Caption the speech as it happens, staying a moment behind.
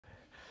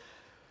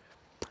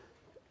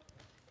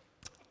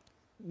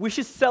we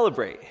should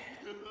celebrate.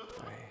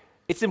 Right?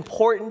 It's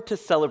important to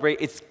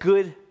celebrate. It's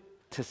good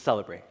to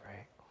celebrate,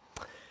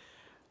 right?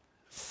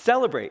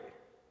 Celebrate.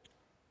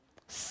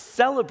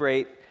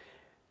 Celebrate.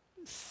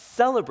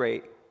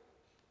 Celebrate.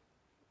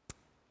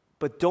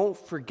 But don't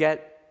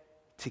forget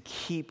to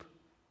keep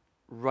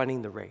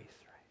running the race.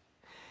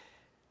 Right?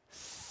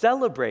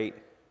 Celebrate,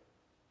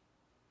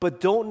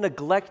 but don't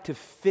neglect to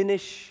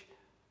finish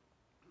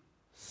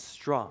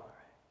strong.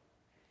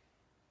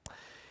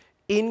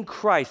 In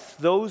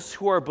Christ, those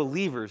who are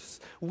believers,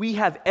 we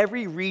have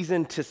every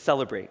reason to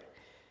celebrate.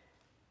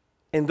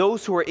 And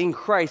those who are in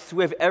Christ,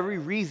 we have every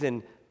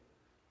reason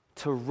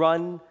to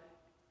run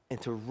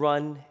and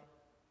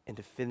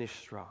to finish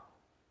strong.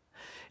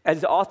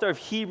 As the author of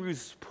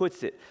Hebrews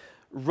puts it,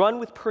 run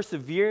with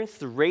perseverance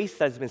the race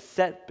that has been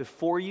set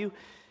before you.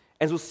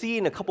 As we'll see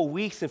in a couple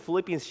weeks in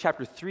Philippians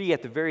chapter 3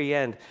 at the very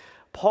end,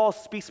 Paul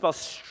speaks about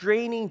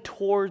straining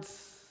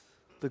towards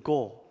the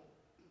goal.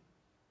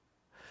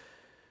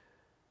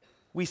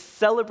 We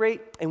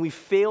celebrate and we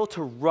fail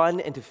to run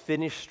and to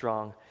finish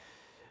strong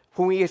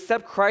when we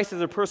accept Christ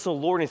as our personal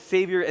Lord and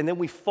Savior, and then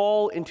we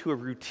fall into a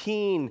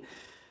routine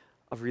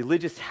of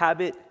religious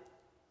habit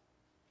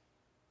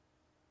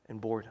and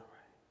boredom.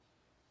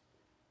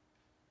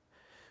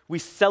 We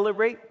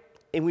celebrate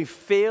and we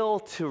fail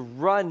to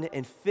run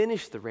and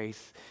finish the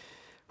race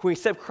when we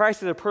accept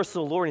Christ as our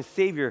personal Lord and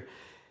Savior,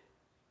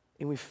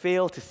 and we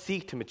fail to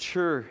seek to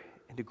mature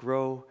and to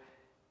grow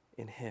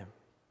in Him.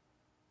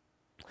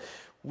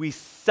 We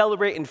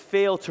celebrate and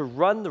fail to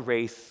run the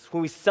race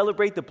when we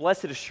celebrate the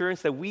blessed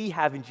assurance that we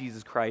have in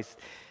Jesus Christ,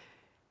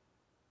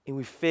 and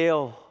we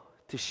fail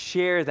to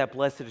share that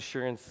blessed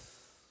assurance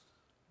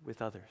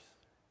with others.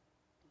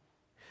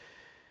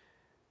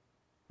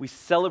 We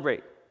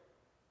celebrate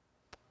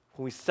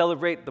when we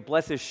celebrate the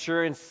blessed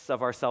assurance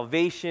of our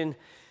salvation,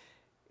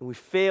 and we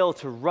fail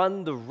to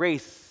run the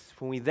race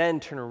when we then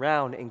turn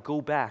around and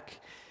go back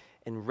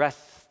and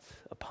rest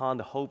upon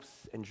the hopes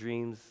and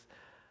dreams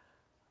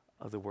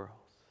of the world.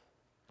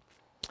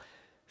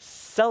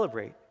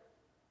 Celebrate,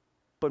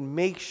 but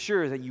make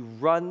sure that you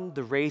run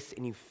the race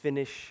and you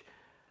finish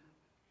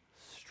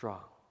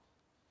strong.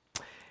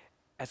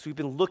 As we've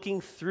been looking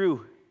through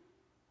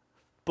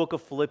the book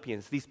of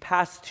Philippians, these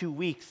past 2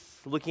 weeks,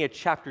 looking at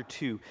chapter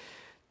 2,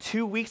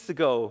 2 weeks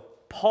ago,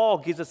 Paul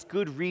gives us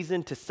good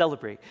reason to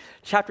celebrate.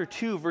 Chapter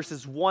 2,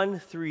 verses 1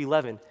 through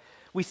 11.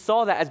 We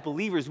saw that as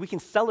believers, we can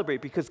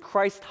celebrate because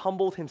Christ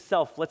humbled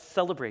himself. Let's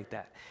celebrate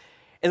that.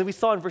 And then we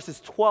saw in verses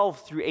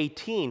 12 through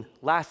 18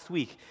 last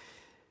week,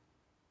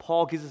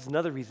 Paul gives us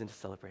another reason to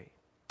celebrate.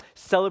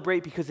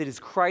 Celebrate because it is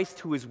Christ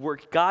who is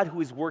God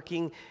who is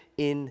working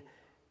in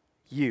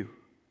you.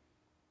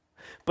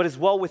 But as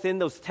well within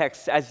those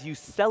texts, as you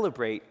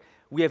celebrate,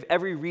 we have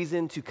every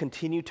reason to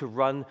continue to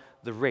run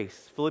the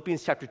race.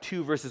 Philippians chapter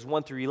 2, verses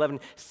 1 through 11.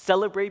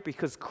 Celebrate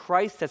because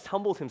Christ has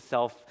humbled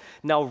himself.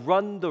 Now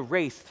run the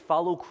race.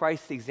 Follow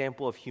Christ's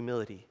example of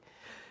humility.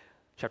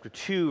 Chapter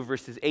 2,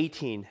 verses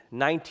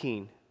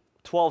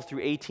 12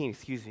 through 18.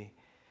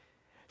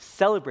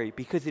 Celebrate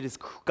because it is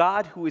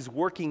God who is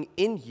working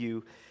in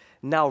you.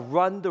 Now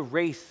run the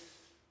race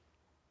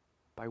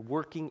by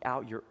working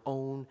out your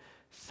own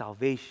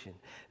salvation.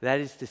 That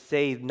is to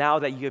say, now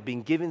that you have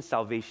been given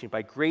salvation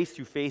by grace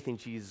through faith in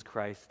Jesus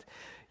Christ,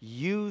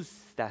 use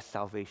that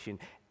salvation.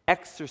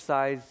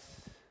 Exercise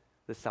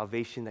the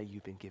salvation that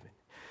you've been given.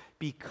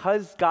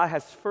 Because God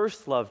has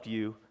first loved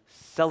you,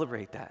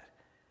 celebrate that.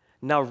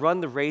 Now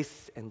run the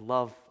race and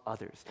love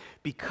others.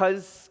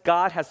 Because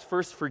God has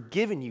first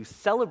forgiven you,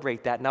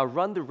 celebrate that. Now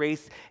run the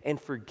race and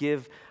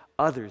forgive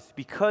others.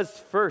 Because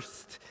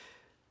first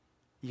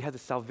you have the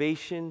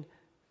salvation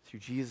through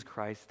Jesus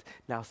Christ,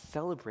 now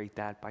celebrate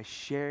that by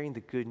sharing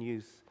the good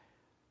news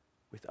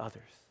with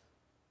others.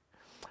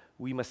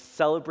 We must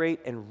celebrate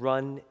and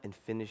run and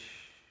finish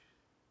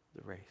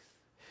the race.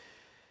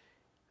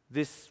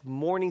 This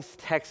morning's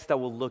text that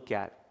we'll look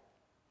at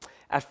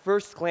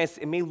first glance,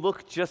 it may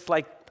look just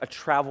like a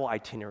travel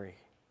itinerary.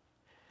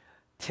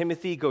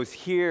 Timothy goes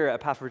here,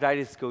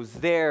 Epaphroditus goes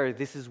there.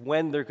 This is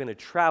when they're going to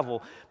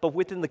travel. But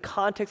within the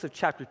context of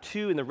chapter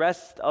 2 and the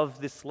rest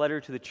of this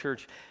letter to the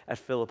church at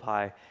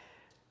Philippi,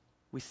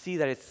 we see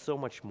that it's so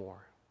much more.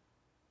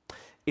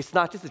 It's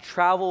not just a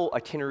travel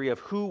itinerary of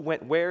who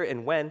went where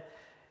and when,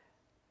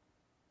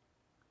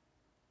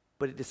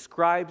 but it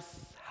describes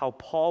how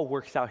Paul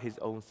works out his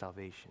own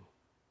salvation.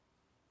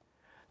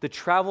 The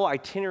travel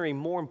itinerary,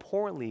 more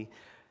importantly,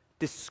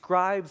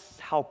 describes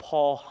how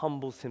Paul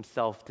humbles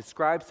himself,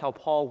 describes how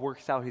Paul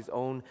works out his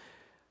own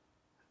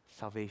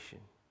salvation.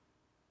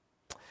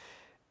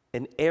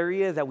 An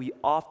area that we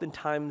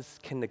oftentimes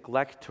can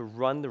neglect to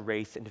run the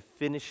race and to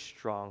finish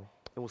strong,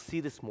 and we'll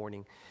see this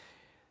morning,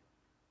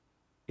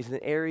 is an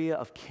area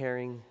of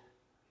caring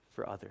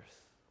for others.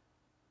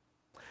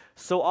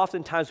 So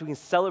oftentimes we can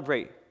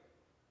celebrate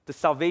the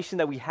salvation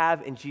that we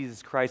have in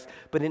Jesus Christ,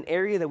 but an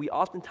area that we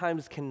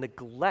oftentimes can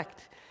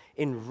neglect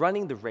in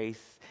running the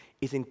race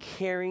is in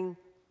caring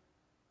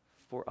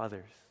for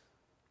others.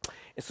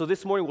 And so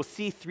this morning we'll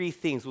see three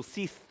things. We'll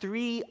see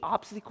three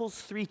obstacles,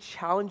 three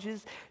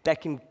challenges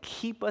that can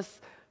keep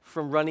us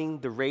from running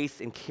the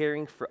race and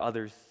caring for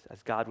others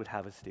as God would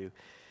have us do.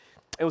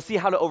 And we'll see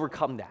how to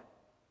overcome that.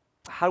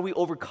 How do we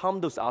overcome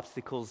those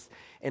obstacles,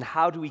 and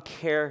how do we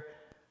care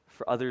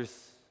for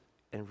others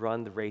and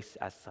run the race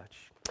as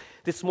such?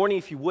 This morning,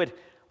 if you would,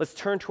 let's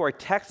turn to our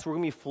text. We're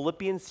going to be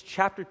Philippians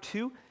chapter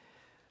 2.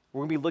 We're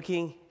going to be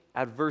looking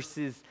at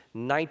verses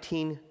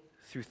 19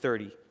 through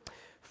 30.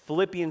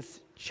 Philippians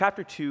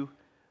chapter 2,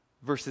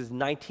 verses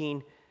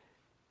 19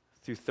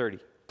 through 30.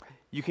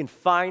 You can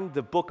find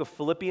the book of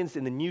Philippians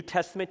in the New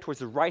Testament towards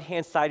the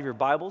right-hand side of your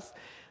Bibles.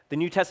 The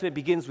New Testament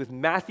begins with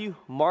Matthew,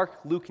 Mark,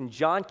 Luke, and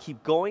John.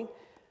 Keep going.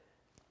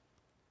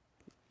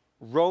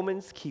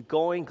 Romans, keep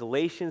going.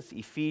 Galatians,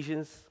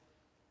 Ephesians,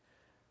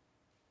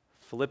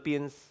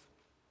 Philippians,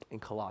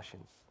 and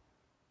Colossians.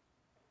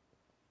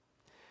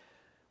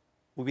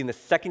 We'll be in the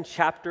second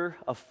chapter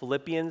of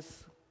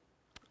Philippians,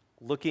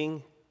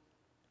 looking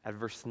at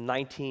verse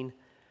 19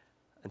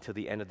 until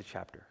the end of the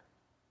chapter.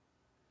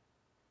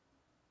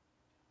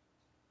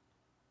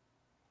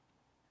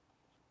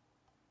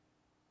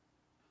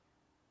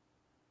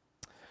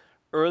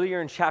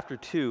 Earlier in chapter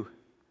 2,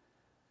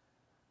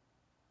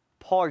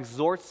 Paul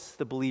exhorts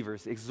the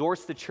believers,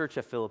 exhorts the church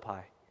at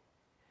Philippi.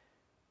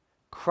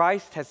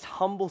 Christ has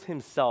humbled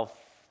himself,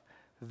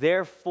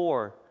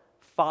 therefore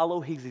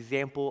follow his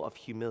example of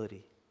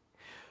humility.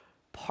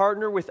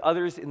 Partner with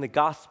others in the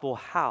gospel.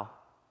 How?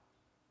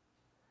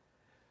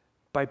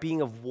 By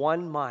being of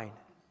one mind,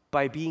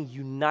 by being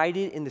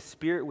united in the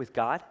Spirit with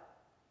God.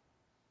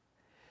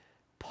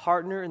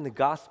 Partner in the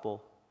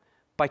gospel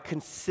by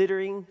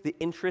considering the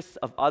interests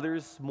of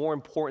others more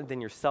important than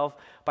yourself,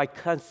 by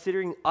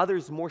considering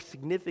others more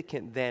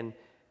significant than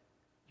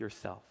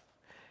yourself.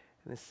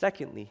 And then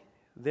secondly,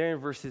 there in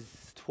verses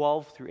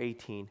 12 through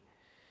 18,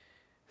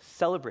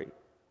 celebrate,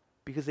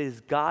 because it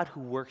is God who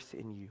works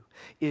in you.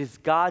 It is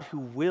God who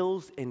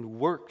wills and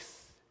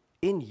works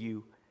in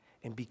you,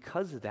 and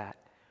because of that,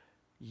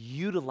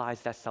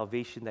 utilize that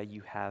salvation that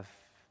you have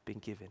been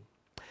given.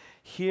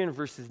 Here in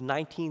verses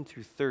 19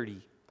 through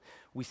 30,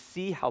 we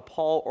see how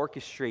Paul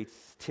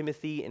orchestrates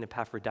Timothy and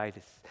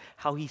Epaphroditus,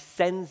 how he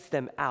sends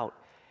them out.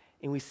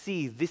 And we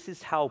see this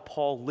is how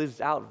Paul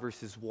lives out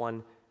verses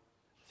 1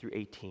 through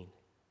 18.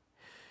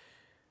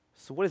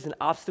 So what is an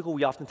obstacle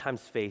we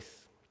oftentimes face,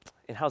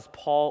 and how does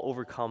Paul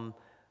overcome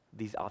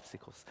these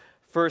obstacles?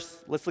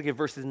 First, let's look at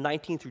verses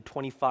 19 through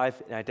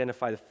 25 and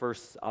identify the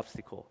first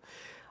obstacle.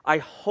 I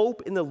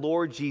hope in the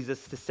Lord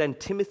Jesus to send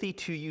Timothy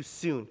to you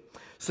soon,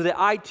 so that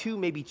I too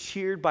may be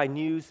cheered by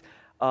news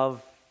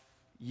of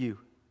you.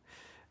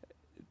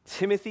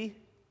 Timothy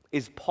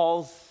is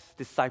Paul's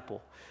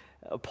disciple.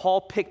 Paul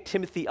picked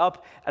Timothy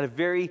up at a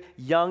very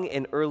young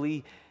and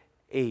early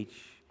age.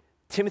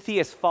 Timothy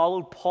has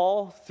followed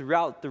Paul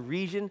throughout the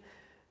region,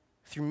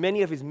 through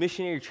many of his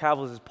missionary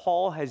travels, as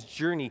Paul has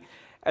journeyed,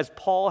 as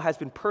Paul has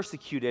been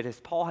persecuted,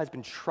 as Paul has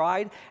been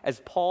tried,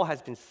 as Paul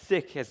has been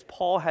sick, as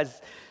Paul has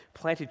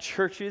planted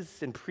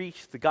churches and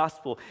preached the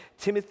gospel.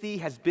 Timothy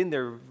has been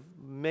there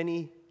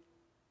many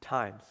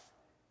times.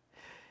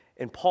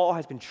 And Paul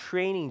has been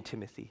training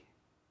Timothy,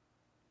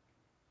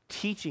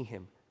 teaching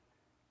him,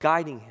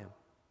 guiding him.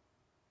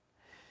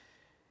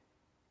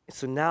 And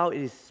so now it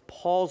is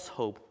Paul's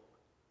hope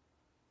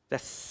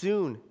that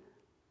soon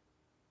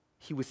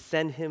he would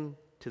send him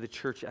to the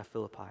church at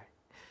Philippi.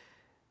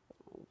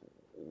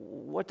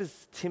 What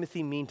does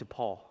Timothy mean to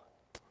Paul?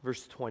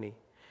 Verse 20.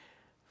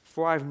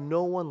 For I have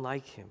no one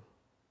like him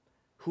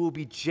who will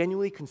be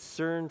genuinely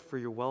concerned for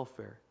your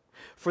welfare.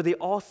 For they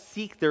all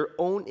seek their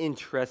own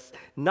interests,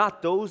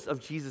 not those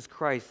of Jesus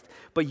Christ.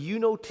 But you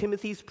know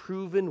Timothy's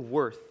proven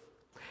worth,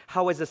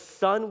 how as a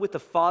son with the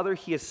Father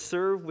he has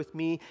served with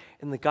me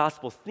in the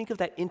gospel. Think of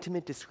that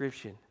intimate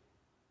description,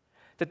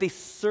 that they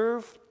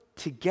served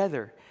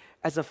together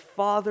as a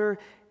father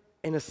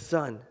and a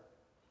son.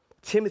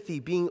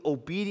 Timothy being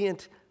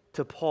obedient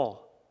to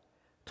Paul.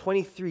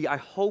 23, I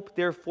hope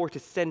therefore to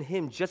send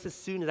him just as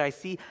soon as I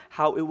see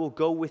how it will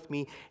go with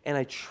me, and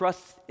I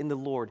trust in the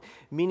Lord.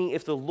 Meaning,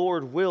 if the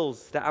Lord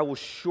wills, that I will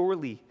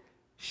surely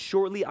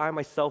I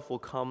myself will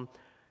come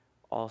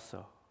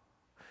also.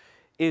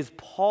 It is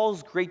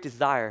Paul's great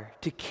desire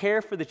to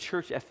care for the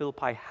church at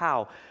Philippi.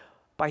 How?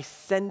 By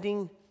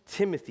sending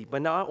Timothy,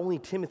 but not only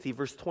Timothy.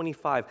 Verse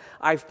 25,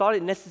 I've thought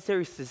it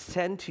necessary to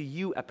send to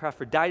you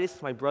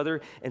Epaphroditus, my brother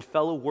and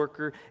fellow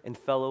worker and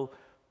fellow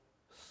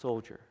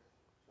soldier.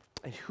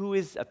 And who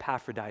is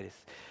Epaphroditus?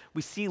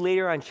 We see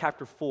later on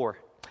chapter 4,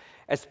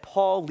 as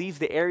Paul leaves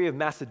the area of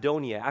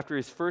Macedonia after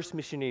his first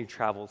missionary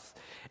travels,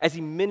 as he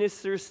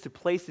ministers to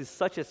places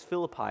such as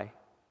Philippi,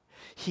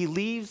 he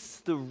leaves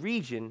the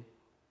region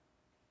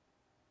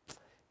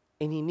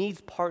and he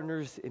needs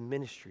partners in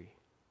ministry.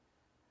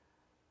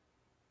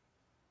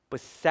 But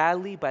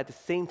sadly, but at the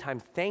same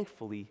time,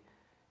 thankfully,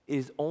 it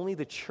is only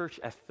the church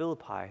at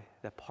Philippi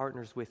that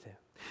partners with him.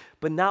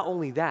 But not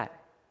only that,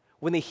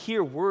 when they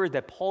hear word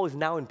that Paul is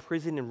now in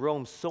prison in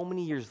Rome so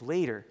many years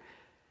later,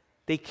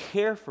 they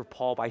care for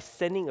Paul by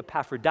sending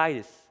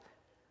Epaphroditus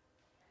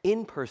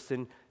in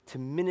person to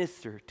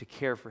minister, to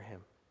care for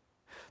him,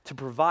 to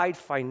provide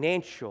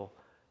financial,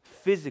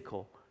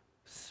 physical,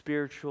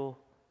 spiritual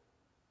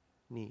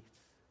needs.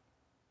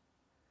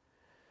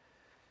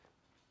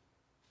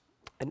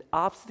 An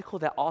obstacle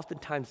that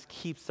oftentimes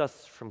keeps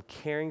us from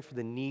caring for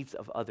the needs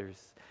of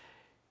others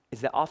is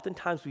that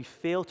oftentimes we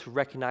fail to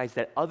recognize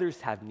that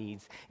others have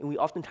needs, and we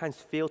oftentimes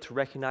fail to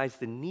recognize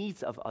the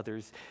needs of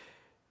others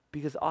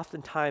because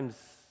oftentimes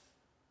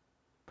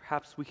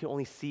perhaps we can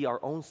only see our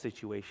own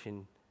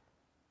situation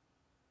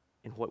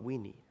and what we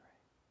need.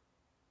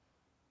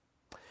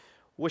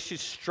 What should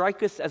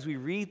strike us as we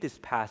read this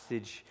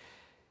passage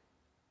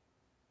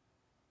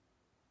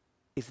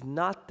is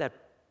not that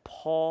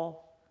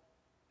Paul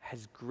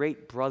has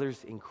great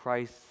brothers in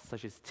Christ,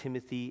 such as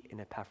Timothy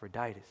and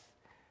Epaphroditus,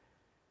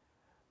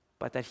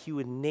 but that he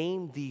would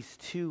name these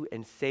two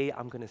and say,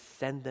 I'm going to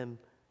send them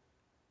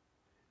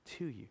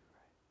to you.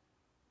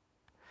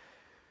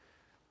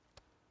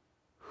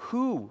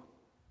 Who,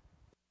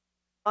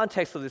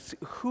 context of this,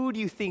 who do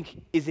you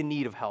think is in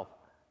need of help?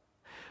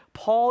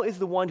 Paul is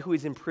the one who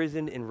is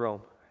imprisoned in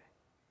Rome.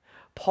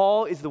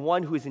 Paul is the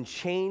one who is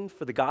enchained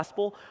for the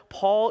gospel.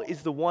 Paul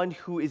is the one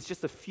who is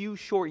just a few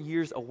short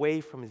years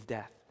away from his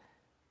death.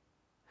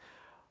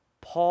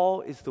 Paul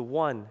is the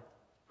one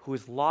who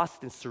has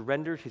lost and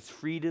surrendered his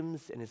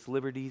freedoms and his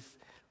liberties.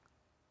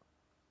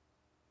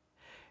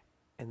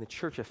 And the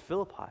church of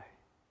Philippi,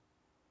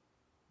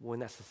 well, in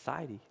that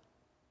society,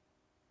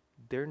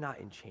 they're not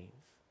in chains.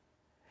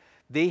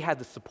 They had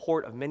the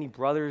support of many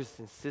brothers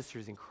and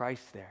sisters in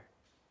Christ there.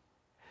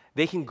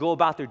 They can go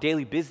about their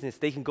daily business.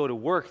 They can go to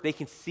work. They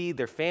can see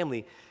their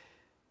family.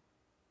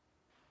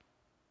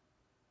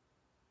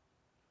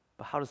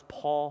 But how does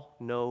Paul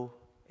know,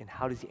 and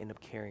how does he end up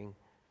caring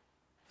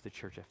for the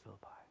church at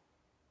Philippi?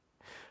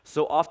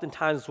 So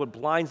oftentimes what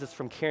blinds us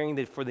from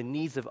caring for the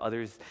needs of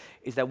others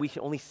is that we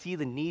can only see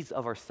the needs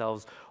of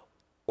ourselves,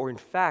 or in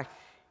fact,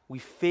 we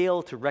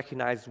fail to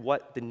recognize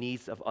what the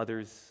needs of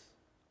others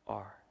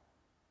are.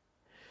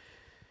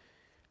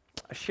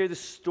 I shared this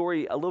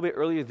story a little bit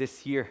earlier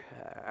this year.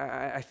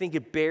 I think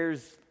it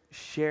bears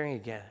sharing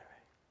again.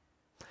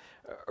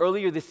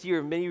 Earlier this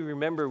year, many of you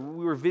remember,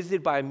 we were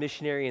visited by a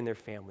missionary and their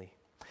family.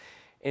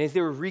 And as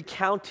they were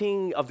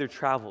recounting of their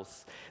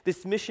travels,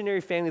 this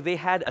missionary family, they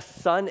had a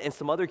son and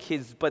some other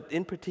kids, but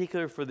in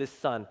particular for this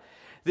son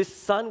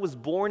was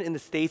born in the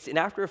States, and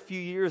after a few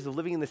years of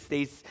living in the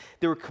States,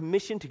 they were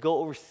commissioned to go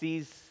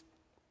overseas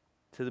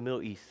to the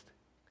Middle East.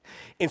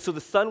 And so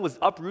the son was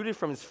uprooted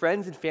from his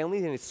friends and family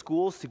and his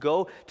schools to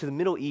go to the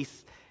Middle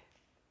East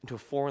into a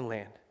foreign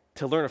land,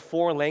 to learn a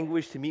foreign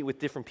language, to meet with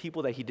different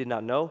people that he did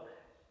not know.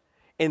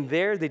 And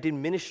there they did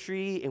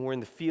ministry and were in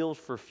the field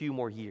for a few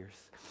more years.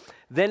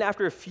 Then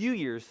after a few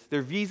years,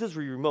 their visas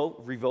were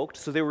revoked,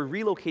 so they were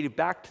relocated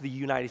back to the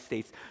United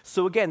States.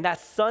 So again, that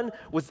son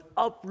was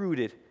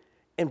uprooted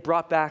and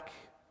brought back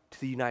to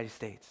the United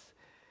States.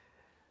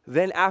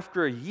 Then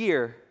after a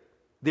year,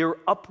 they were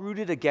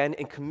uprooted again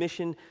and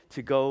commissioned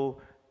to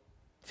go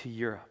to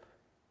Europe.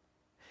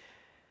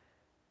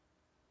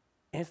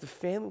 And as the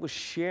family was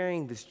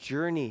sharing this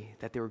journey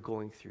that they were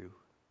going through,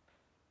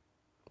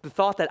 the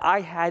thought that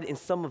I had and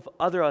some of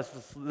other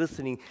us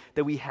listening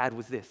that we had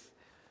was this: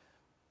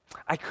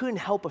 I couldn't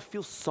help but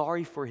feel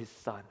sorry for his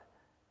son.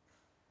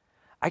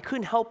 I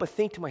couldn't help but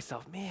think to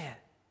myself, man,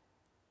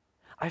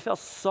 I felt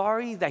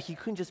sorry that he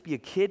couldn't just be a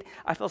kid.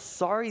 I felt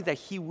sorry that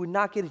he would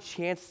not get a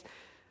chance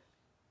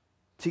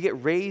to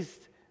get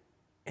raised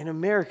in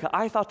America.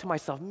 I thought to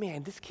myself,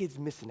 man, this kid's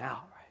missing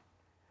out, right?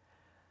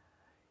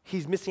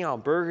 He's missing out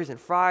on burgers and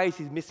fries.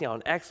 He's missing out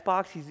on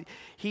Xbox.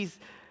 He's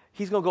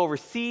going to go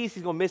overseas.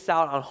 He's going to miss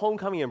out on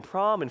homecoming and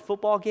prom and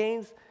football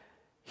games.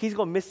 He's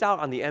going to miss out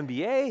on the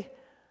NBA.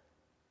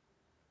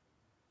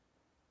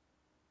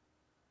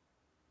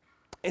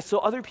 And so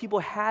other people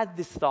had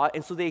this thought,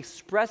 and so they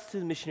expressed to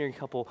the missionary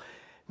couple,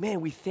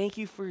 man, we thank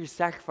you for your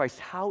sacrifice.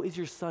 How is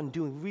your son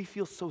doing? We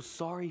feel so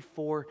sorry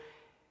for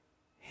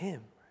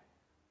him.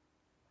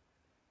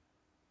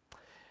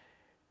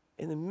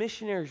 And the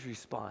missionary's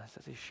response,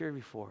 as I shared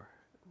before,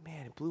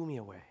 man, it blew me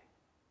away.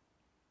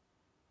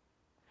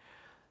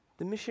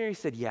 The missionary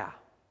said, yeah,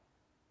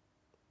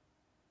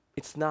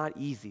 it's not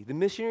easy. The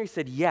missionary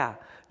said, yeah,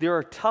 there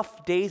are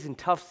tough days and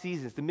tough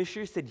seasons. The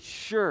missionary said,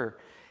 sure,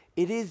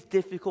 it is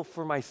difficult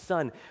for my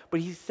son. But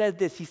he said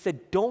this, he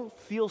said, don't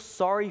feel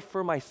sorry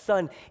for my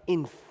son.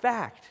 In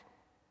fact,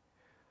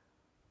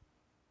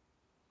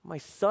 my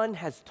son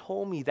has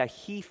told me that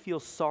he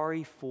feels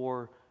sorry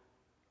for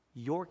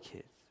your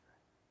kids.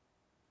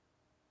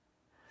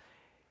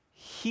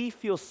 He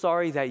feels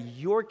sorry that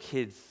your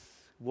kids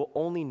will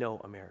only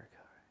know America.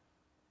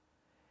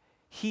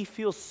 He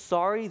feels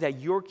sorry that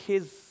your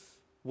kids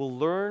will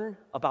learn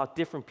about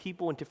different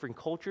people and different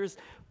cultures,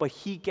 but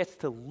he gets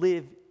to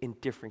live in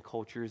different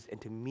cultures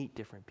and to meet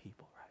different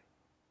people, right?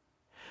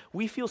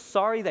 We feel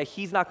sorry that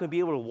he's not going to be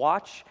able to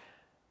watch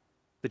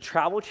the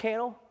Travel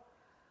Channel,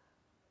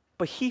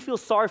 but he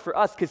feels sorry for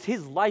us because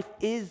his life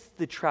is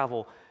the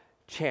Travel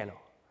Channel.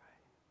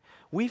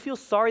 We feel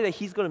sorry that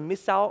he's going to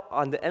miss out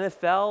on the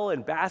NFL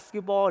and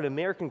basketball and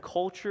American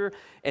culture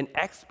and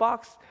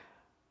Xbox.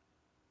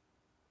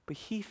 But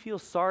he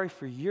feels sorry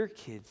for your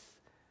kids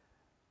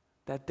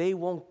that they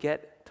won't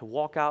get to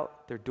walk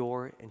out their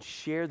door and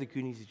share the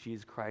good news of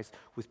Jesus Christ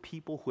with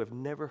people who have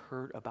never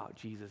heard about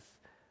Jesus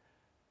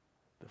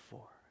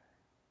before.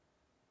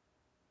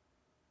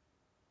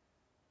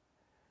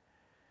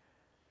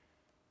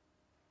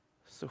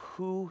 So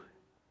who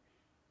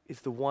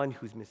is the one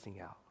who's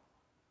missing out?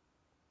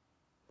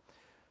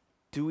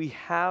 Do we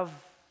have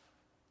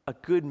a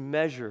good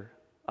measure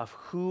of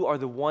who are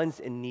the ones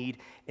in need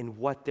and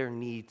what their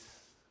needs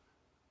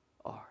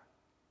are?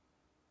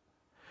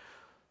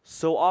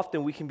 So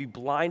often we can be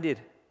blinded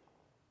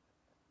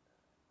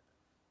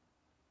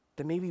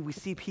that maybe we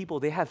see people,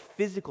 they have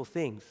physical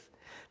things.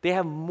 They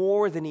have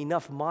more than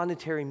enough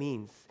monetary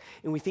means.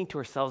 And we think to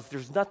ourselves,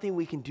 there's nothing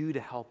we can do to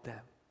help them.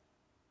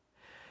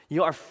 You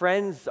know, our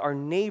friends, our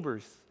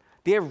neighbors,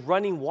 they have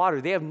running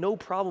water. They have no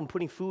problem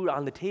putting food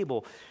on the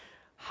table.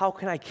 How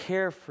can I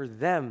care for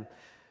them?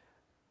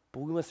 But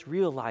we must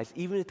realize,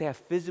 even if they have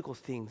physical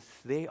things,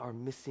 they are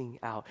missing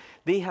out.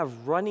 They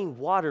have running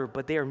water,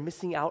 but they are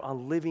missing out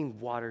on living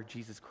water,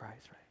 Jesus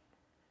Christ, right?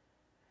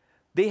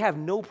 They have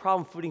no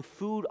problem putting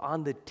food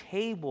on the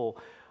table,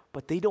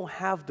 but they don't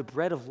have the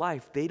bread of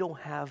life. They don't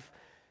have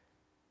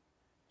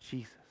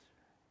Jesus.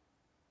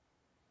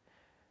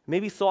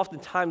 Maybe so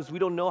oftentimes we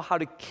don't know how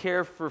to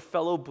care for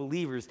fellow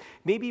believers.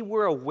 Maybe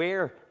we're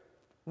aware,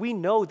 we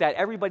know that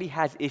everybody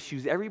has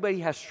issues, everybody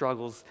has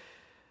struggles.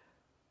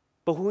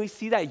 But when we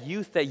see that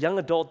youth, that young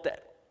adult,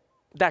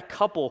 that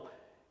couple,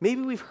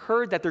 maybe we've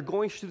heard that they're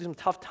going through some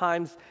tough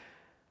times.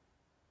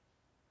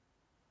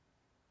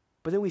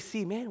 But then we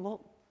see, man,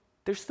 well,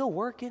 they're still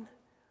working.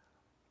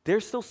 They're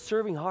still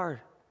serving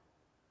hard.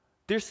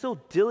 They're still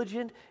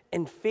diligent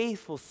and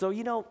faithful. So,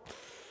 you know,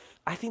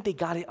 I think they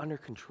got it under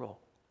control.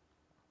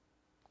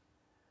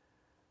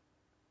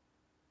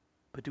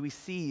 But do we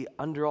see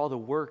under all the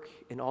work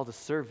and all the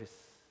service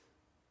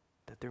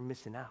that they're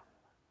missing out?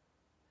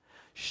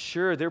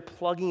 Sure, they're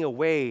plugging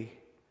away.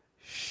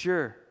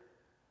 Sure.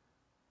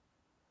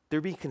 They're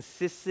being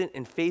consistent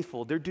and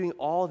faithful. They're doing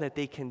all that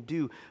they can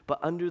do. But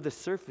under the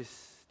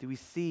surface, do we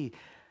see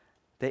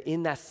that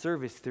in that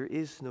service, there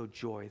is no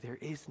joy, there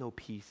is no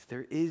peace,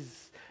 there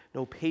is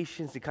no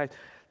patience and kindness,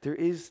 there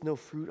is no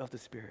fruit of the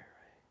Spirit,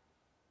 right?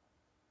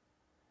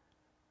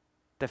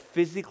 That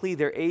physically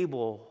they're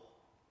able,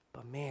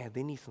 but man,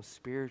 they need some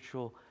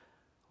spiritual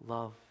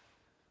love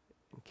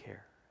and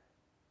care.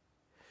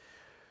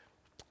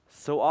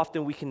 So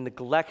often we can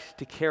neglect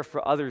to care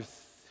for others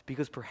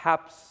because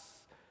perhaps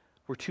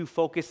we're too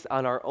focused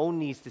on our own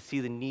needs to see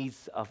the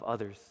needs of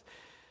others.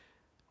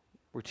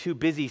 We're too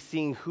busy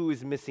seeing who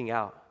is missing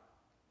out.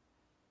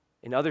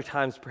 And other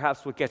times,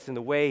 perhaps what gets in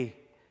the way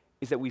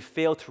is that we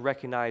fail to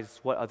recognize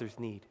what others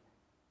need.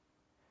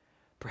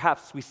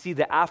 Perhaps we see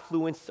the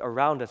affluence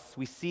around us.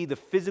 We see the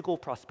physical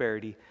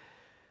prosperity.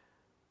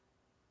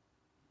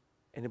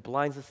 And it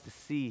blinds us to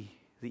see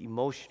the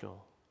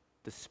emotional,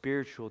 the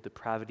spiritual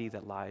depravity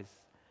that lies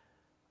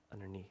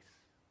underneath.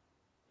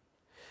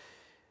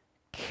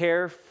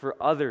 Care for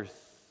others.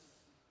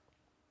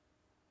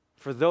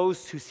 For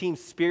those who seem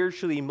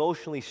spiritually,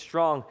 emotionally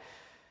strong,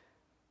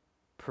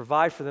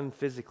 provide for them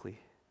physically.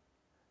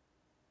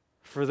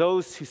 For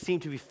those who seem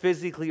to be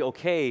physically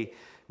okay,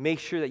 make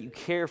sure that you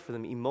care for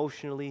them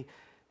emotionally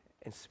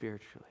and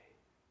spiritually.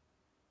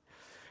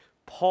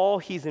 Paul,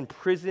 he's in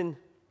prison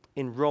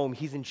in Rome.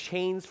 He's in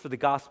chains for the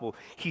gospel.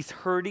 He's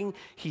hurting,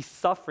 he's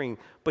suffering,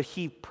 but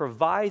he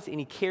provides and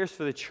he cares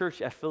for the church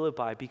at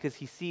Philippi because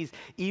he sees,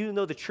 even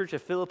though the church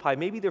at Philippi,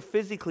 maybe they're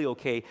physically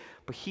okay,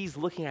 but he's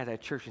looking at that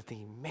church and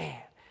thinking,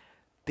 man,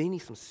 they need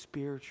some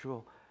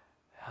spiritual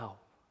help.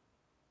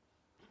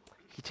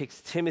 He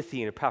takes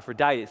Timothy and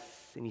Epaphroditus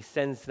and he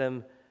sends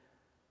them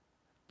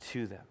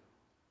to them.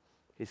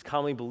 It's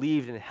commonly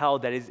believed and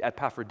held that it is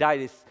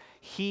Epaphroditus,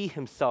 he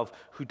himself,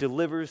 who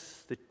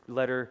delivers this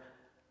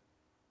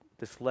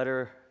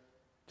letter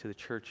to the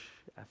church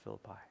at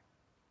Philippi.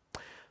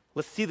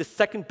 Let's see the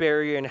second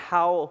barrier and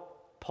how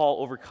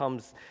Paul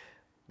overcomes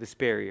this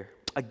barrier.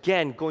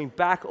 Again, going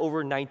back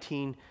over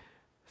 19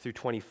 through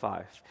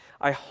 25.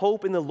 I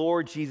hope in the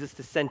Lord Jesus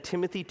to send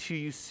Timothy to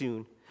you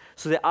soon,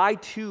 so that I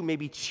too may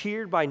be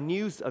cheered by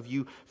news of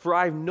you, for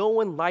I have no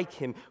one like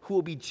him who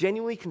will be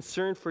genuinely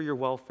concerned for your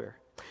welfare.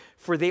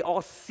 For they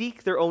all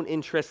seek their own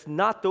interests,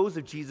 not those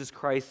of Jesus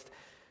Christ.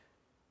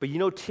 But you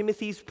know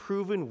Timothy's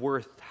proven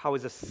worth, how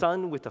as a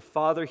son with a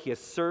father he has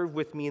served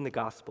with me in the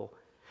gospel.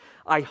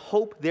 I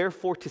hope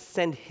therefore to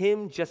send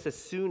him just as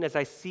soon as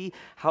I see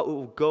how it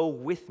will go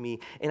with me,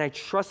 and I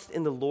trust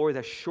in the Lord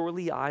that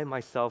surely I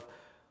myself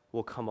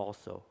will come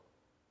also.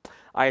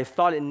 I have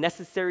thought it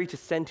necessary to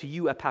send to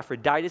you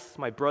Epaphroditus,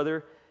 my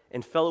brother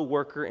and fellow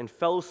worker and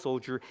fellow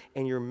soldier,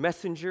 and your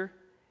messenger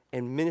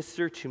and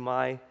minister to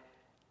my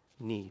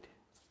need.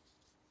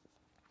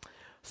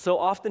 So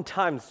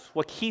oftentimes,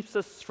 what keeps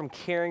us from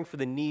caring for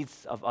the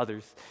needs of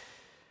others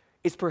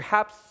is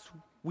perhaps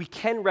we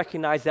can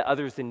recognize that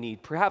others in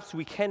need. Perhaps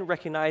we can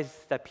recognize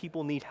that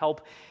people need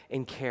help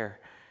and care.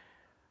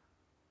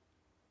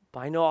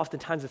 But I know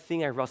oftentimes the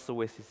thing I wrestle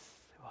with is,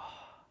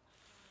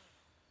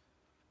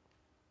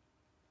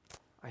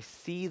 I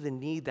see the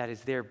need that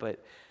is there,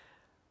 but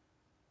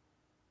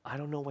I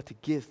don't know what to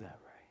give them,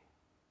 right?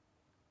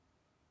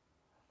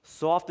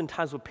 So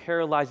oftentimes what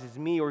paralyzes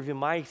me, or even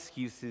my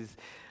excuses,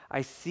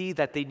 I see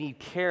that they need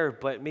care,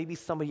 but maybe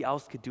somebody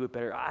else could do it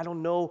better. I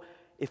don't know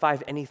if I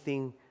have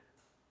anything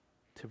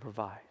to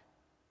provide.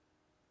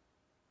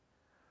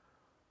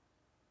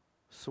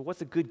 So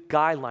what's a good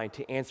guideline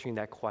to answering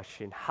that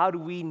question? How do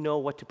we know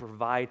what to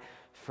provide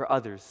for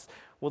others?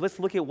 Well, let's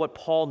look at what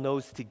Paul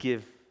knows to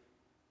give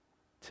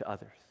to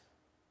others.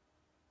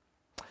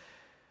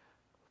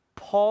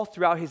 Paul,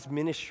 throughout his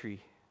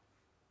ministry,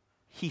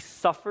 he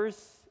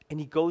suffers and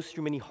he goes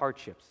through many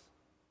hardships.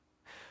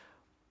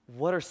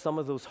 What are some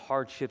of those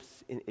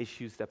hardships and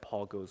issues that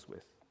Paul goes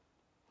with?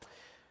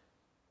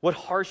 What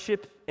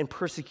hardship and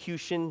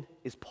persecution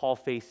is Paul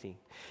facing?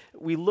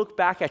 We look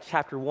back at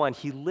chapter 1,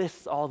 he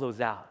lists all those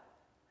out.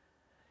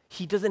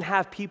 He doesn't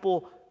have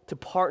people to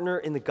partner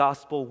in the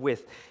gospel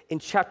with. In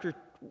chapter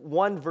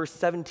 1, verse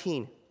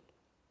 17,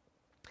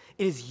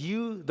 it is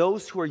you,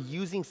 those who are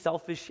using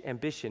selfish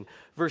ambition.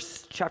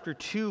 Chapter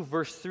 2,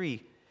 verse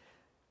 3,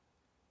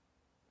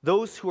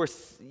 those who are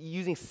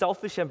using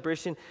selfish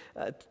ambition.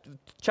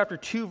 Chapter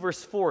 2,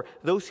 verse 4,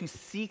 those who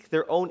seek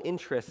their own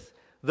interests.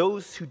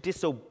 Those who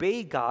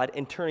disobey God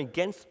and turn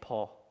against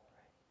Paul.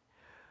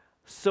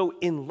 So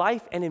in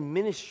life and in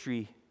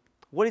ministry,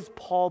 what is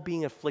Paul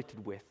being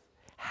afflicted with?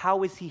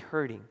 How is he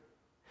hurting?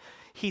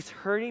 He's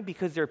hurting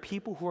because there are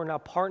people who are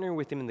not partnering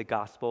with him in the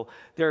gospel.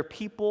 There are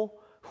people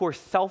who are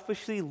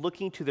selfishly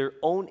looking to their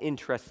own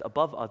interests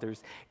above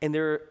others. And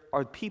there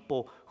are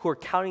people who are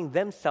counting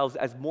themselves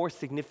as more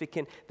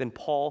significant than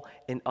Paul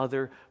and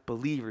other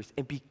believers.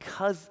 And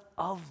because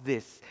of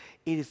this,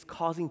 it is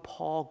causing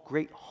Paul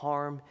great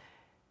harm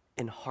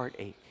and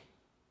heartache.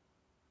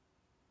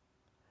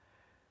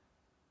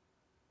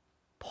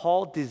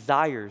 Paul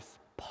desires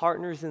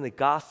partners in the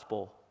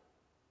gospel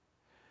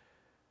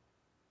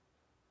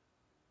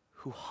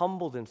who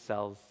humble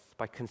themselves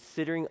by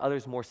considering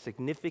others more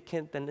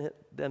significant than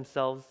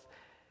themselves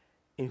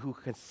and who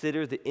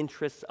consider the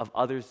interests of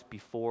others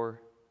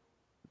before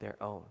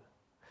their own.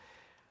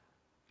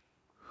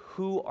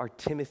 Who are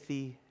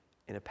Timothy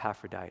and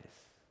Epaphroditus?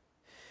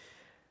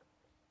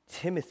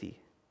 Timothy,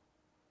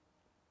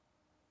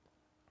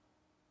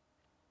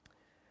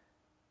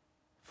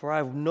 for I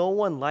have no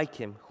one like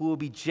him who will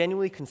be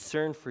genuinely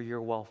concerned for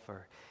your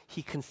welfare.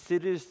 He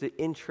considers the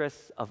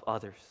interests of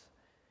others.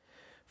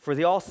 For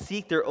they all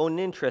seek their own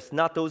interests,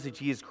 not those of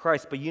Jesus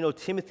Christ. But you know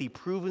Timothy,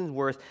 proven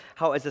worth,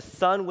 how as a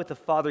son with a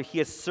father he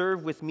has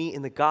served with me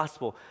in the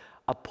gospel,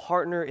 a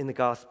partner in the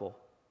gospel.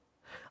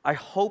 I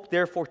hope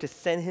therefore to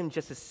send him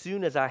just as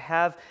soon as I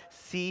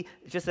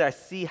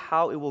see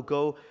how it will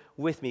go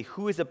with me.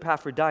 Who is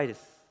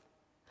Epaphroditus?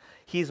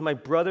 He is my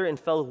brother and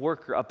fellow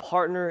worker, a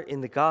partner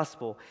in the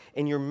gospel,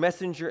 and your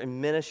messenger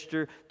and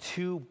minister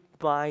to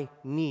my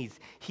needs.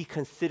 He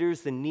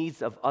considers the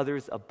needs of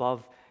others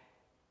above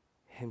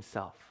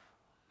himself.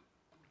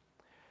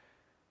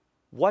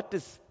 What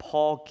does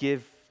Paul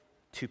give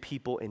to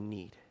people in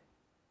need?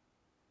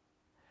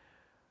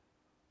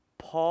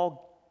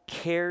 Paul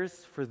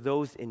cares for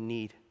those in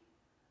need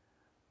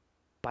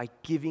by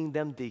giving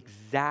them the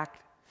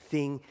exact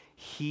thing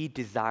he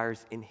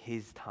desires in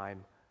his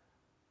time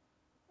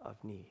of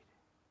need.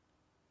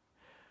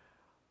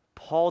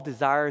 Paul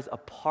desires a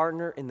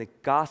partner in the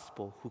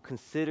gospel who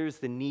considers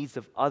the needs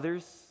of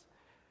others,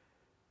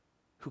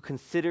 who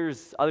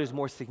considers others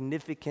more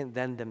significant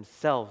than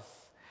themselves.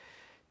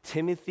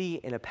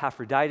 Timothy and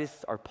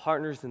Epaphroditus are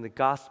partners in the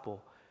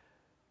gospel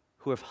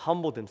who have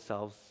humbled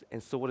themselves.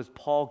 And so what does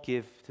Paul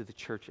give to the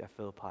church at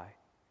Philippi?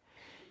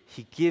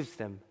 He gives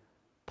them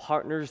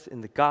partners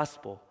in the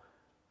gospel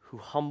who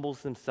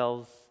humbles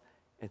themselves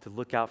and to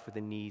look out for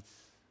the needs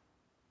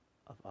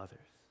of others.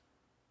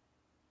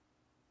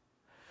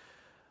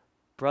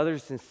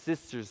 Brothers and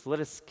sisters, let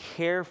us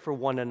care for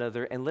one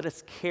another, and let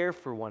us care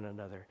for one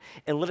another.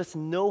 And let us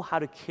know how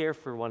to care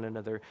for one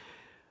another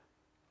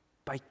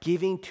by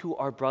giving to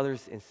our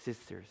brothers and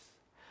sisters.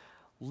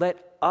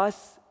 Let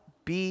us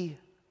be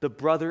the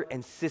brother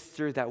and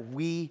sister that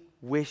we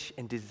wish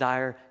and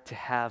desire to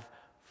have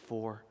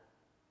for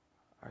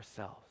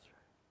ourselves.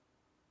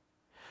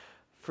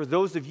 For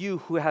those of you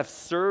who have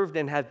served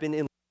and have been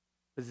in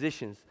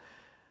positions,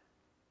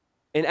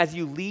 and as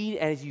you lead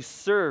and as you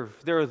serve,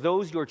 there are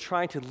those you are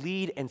trying to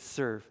lead and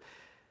serve.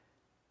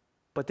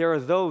 But there are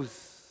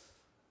those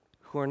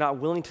who are not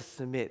willing to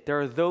submit. There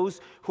are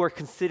those who are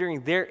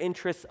considering their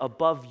interests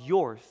above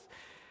yours.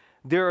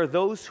 There are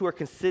those who are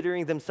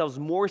considering themselves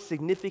more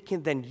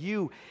significant than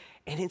you,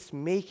 and it's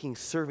making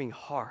serving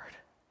hard.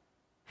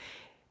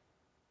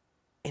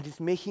 And it's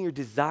making your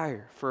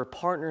desire for a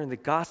partner in the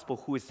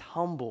gospel who is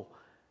humble.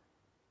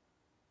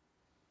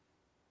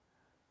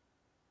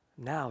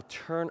 Now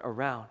turn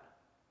around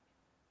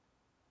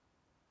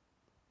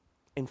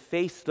and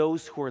face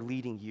those who are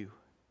leading you.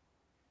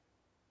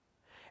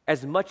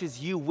 As much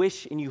as you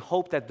wish and you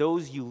hope that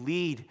those you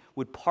lead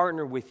would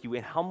partner with you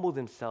and humble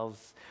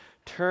themselves,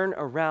 turn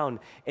around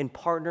and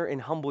partner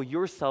and humble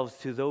yourselves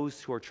to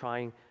those who are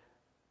trying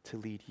to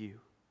lead you.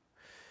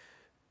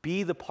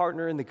 Be the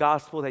partner in the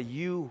gospel that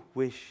you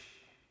wish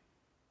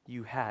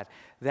you had.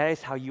 That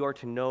is how you are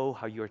to know,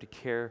 how you are to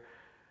care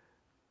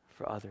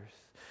for others.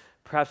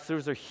 Perhaps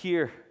those are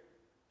here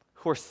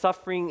who are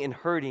suffering and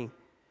hurting,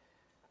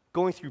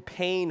 going through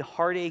pain,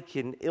 heartache,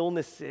 and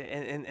illness,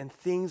 and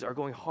things are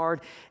going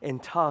hard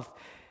and tough.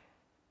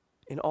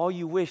 And all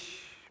you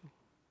wish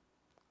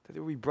that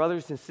there would be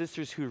brothers and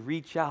sisters who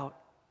reach out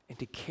and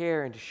to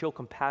care and to show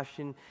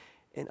compassion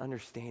and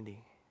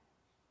understanding.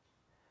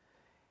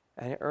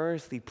 And I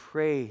earnestly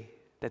pray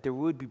that there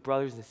would be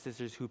brothers and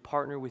sisters who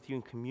partner with you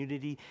in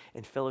community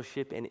and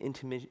fellowship and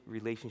intimate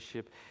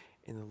relationship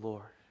in the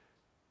Lord.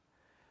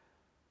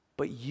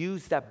 But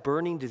use that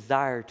burning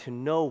desire to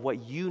know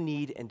what you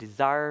need and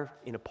desire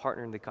in a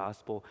partner in the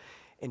gospel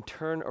and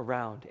turn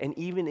around. And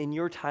even in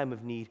your time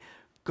of need,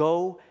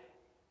 go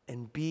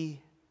and be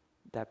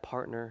that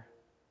partner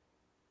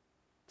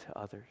to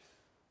others.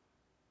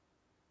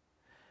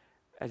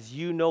 As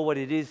you know what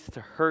it is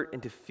to hurt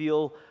and to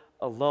feel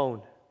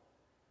alone,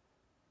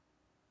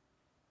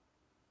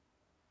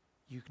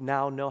 you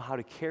now know how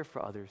to care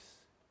for others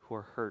who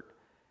are hurt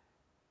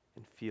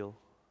and feel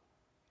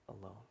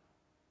alone.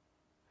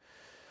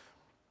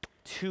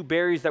 Two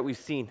barriers that we've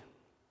seen: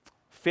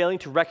 failing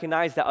to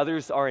recognize that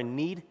others are in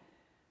need,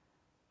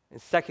 and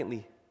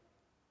secondly,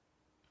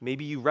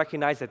 maybe you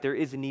recognize that there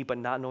is a need but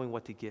not knowing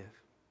what to give.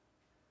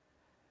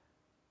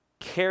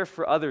 Care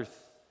for others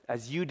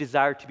as you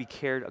desire to be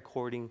cared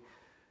according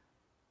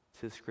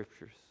to the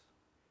Scriptures.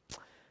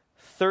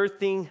 Third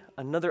thing,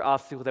 another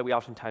obstacle that we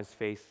oftentimes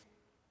face,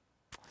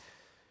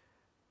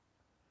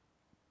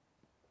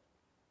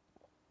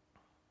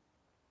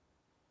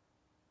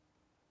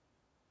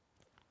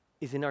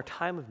 is in our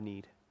time of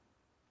need.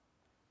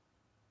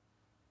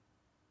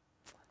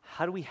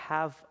 How do we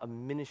have a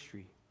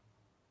ministry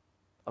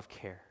of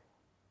care?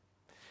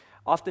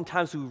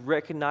 Oftentimes we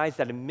recognize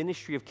that a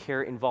ministry of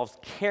care involves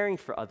caring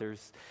for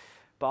others,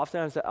 but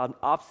oftentimes an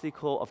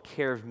obstacle of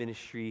care of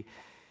ministry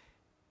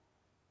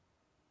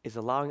is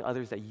allowing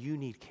others that you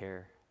need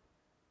care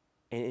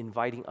and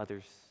inviting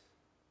others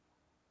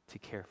to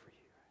care for you.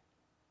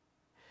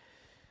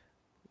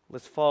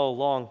 Let's follow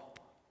along.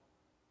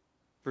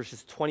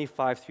 Verses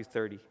 25 through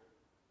 30.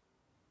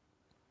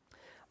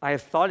 I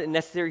have thought it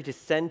necessary to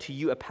send to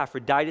you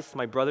Epaphroditus,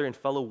 my brother and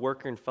fellow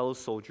worker and fellow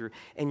soldier,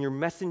 and your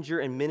messenger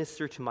and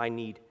minister to my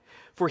need.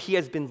 For he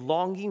has been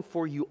longing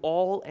for you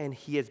all, and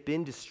he has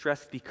been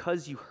distressed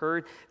because you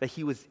heard that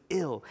he was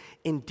ill.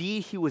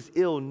 Indeed, he was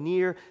ill,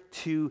 near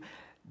to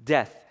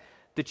death.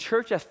 The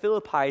church at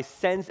Philippi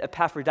sends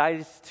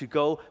Epaphroditus to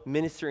go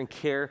minister and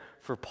care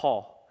for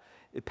Paul.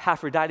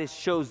 Epaphroditus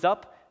shows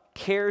up,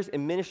 cares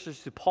and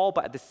ministers to Paul,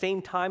 but at the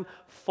same time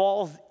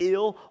falls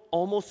ill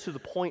almost to the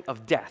point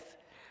of death.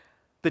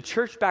 The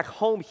church back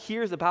home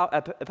hears about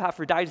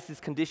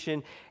Epaphroditus'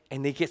 condition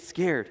and they get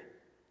scared.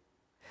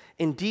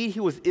 Indeed, he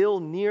was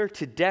ill near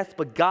to death,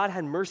 but God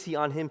had mercy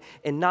on him,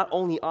 and not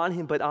only on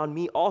him, but on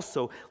me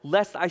also,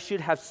 lest I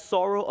should have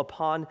sorrow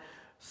upon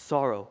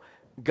sorrow.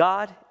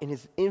 God, in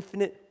his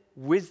infinite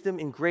wisdom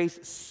and grace,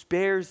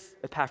 spares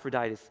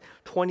Epaphroditus.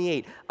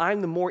 28, I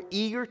am the more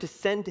eager to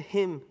send to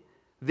him,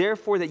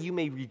 therefore, that you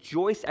may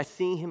rejoice at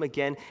seeing him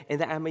again,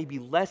 and that I may be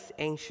less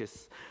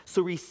anxious.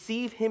 So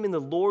receive him in the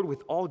Lord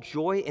with all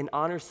joy and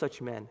honor such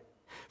men.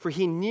 For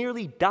he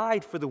nearly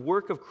died for the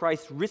work of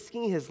Christ,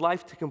 risking his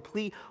life to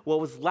complete what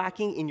was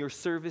lacking in your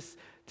service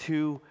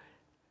to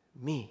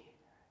me.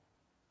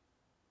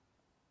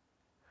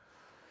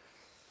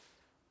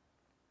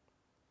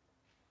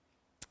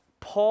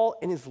 Paul,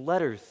 in his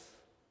letters,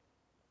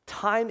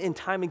 time and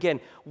time again,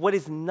 what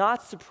is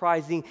not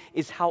surprising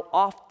is how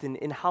often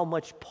and how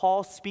much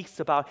Paul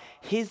speaks about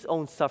his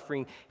own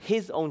suffering,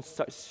 his own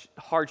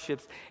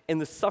hardships,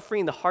 and the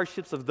suffering and the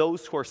hardships of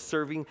those who are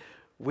serving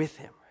with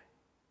him.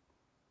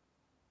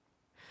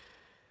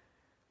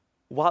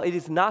 While it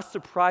is not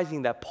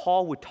surprising that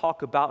Paul would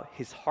talk about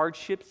his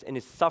hardships and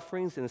his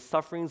sufferings and the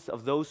sufferings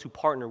of those who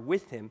partner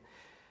with him,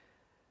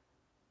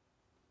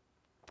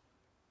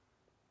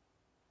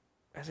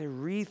 as I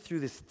read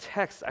through this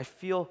text, I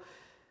feel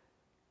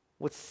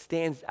what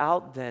stands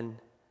out then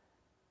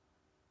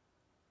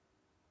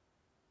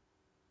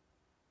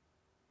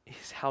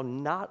is how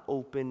not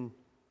open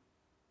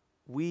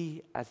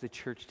we as the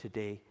church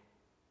today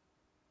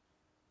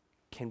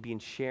can be in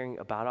sharing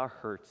about our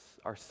hurts,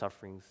 our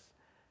sufferings,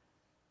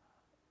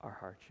 our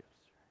hardships.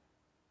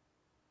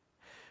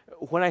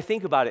 When I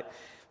think about it,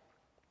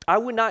 I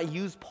would not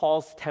use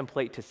Paul's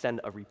template to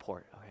send a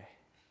report, okay?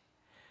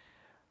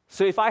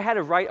 So if I had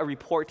to write a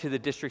report to the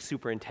district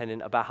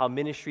superintendent about how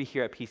ministry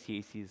here at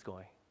PCAC is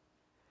going,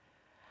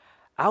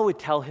 I would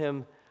tell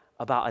him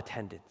about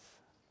attendance.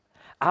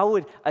 I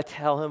would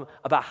tell him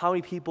about how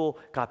many people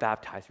got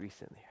baptized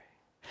recently.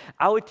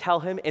 I would tell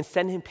him and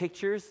send him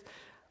pictures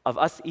of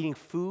us eating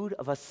food,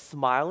 of us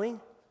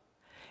smiling.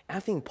 And I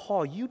think,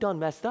 Paul, you done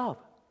messed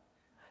up.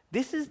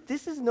 This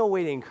is no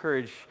way to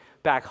encourage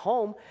back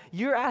home.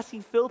 You're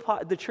asking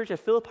the church at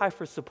Philippi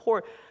for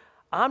support.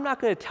 I'm not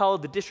going to tell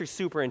the district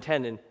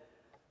superintendent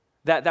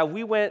that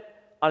we went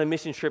on a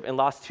mission trip and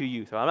lost 2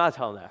 youth. I'm not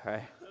telling that,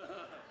 right?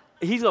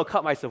 He's going to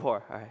cut my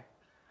support, all right?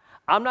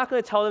 I'm not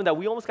going to tell them that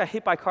we almost got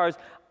hit by cars.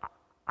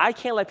 I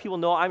can't let people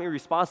know I'm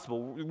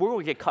irresponsible. We're going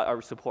to get cut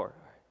our support.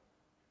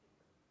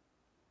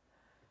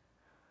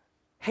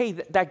 Hey,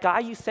 that guy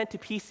you sent to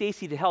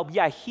PCAC to help,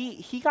 yeah,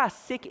 he got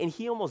sick and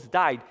he almost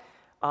died.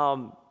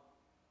 How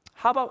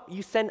about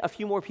you send a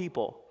few more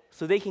people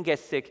so they can get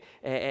sick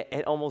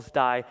and almost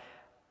die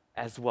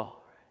as well?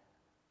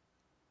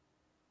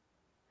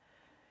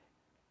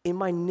 In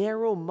my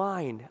narrow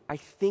mind, I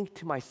think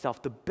to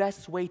myself, the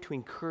best way to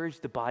encourage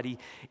the body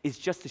is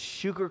just to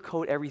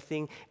sugarcoat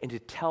everything and to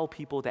tell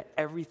people that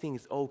everything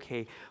is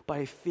okay. But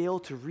I fail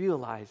to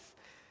realize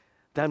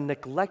that I'm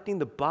neglecting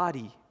the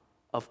body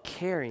of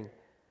caring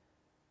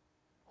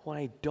when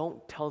I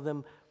don't tell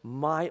them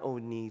my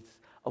own needs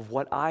of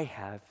what I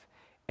have,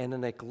 and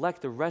then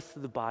neglect the rest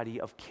of the body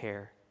of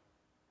care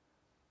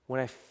when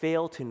I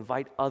fail to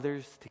invite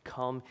others to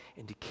come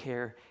and to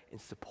care and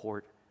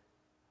support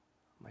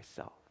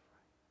myself.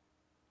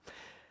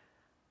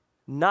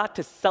 Not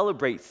to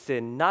celebrate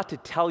sin, not to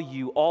tell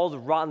you all the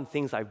rotten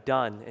things I've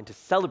done and to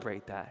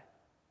celebrate that.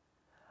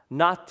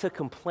 Not to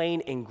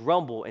complain and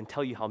grumble and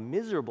tell you how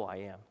miserable I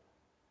am.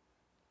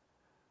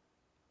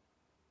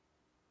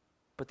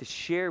 But to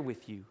share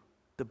with you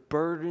the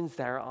burdens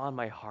that are on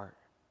my heart.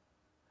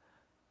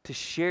 To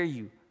share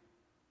you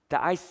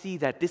that I see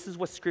that this is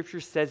what Scripture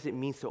says it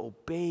means to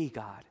obey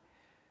God.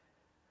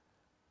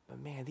 But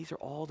man, these are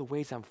all the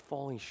ways I'm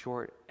falling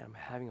short and I'm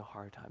having a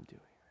hard time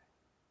doing.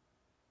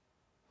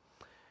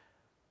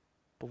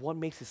 But what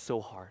makes it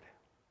so hard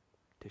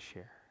to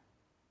share?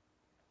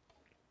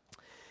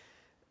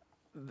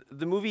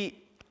 The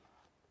movie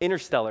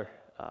Interstellar,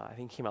 I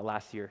think came out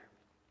last year.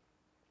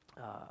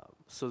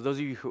 So those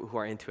of you who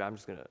are into it, I'm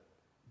just going to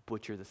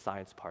butcher the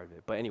science part of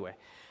it. But anyway,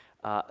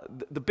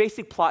 the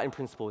basic plot and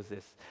principle is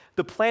this.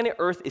 The planet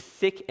Earth is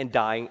sick and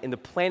dying, and the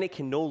planet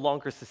can no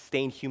longer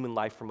sustain human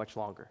life for much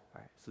longer.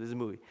 All right, so this is a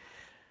movie.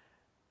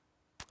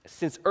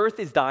 Since Earth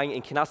is dying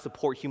and cannot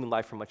support human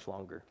life for much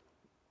longer,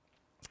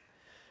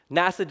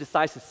 NASA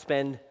decides to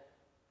spend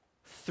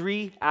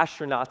 3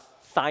 astronauts,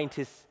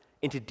 scientists,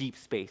 into deep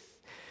space.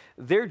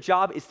 Their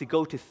job is to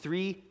go to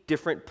 3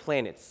 different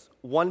planets,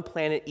 1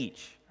 planet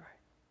each.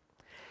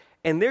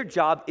 And their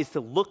job is to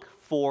look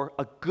for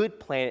a good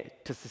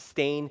planet to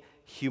sustain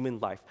human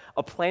life,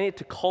 a planet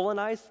to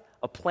colonize,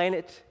 a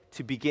planet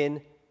to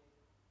begin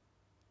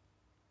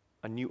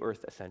a new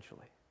Earth,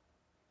 essentially.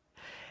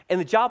 And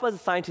the job of the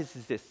scientists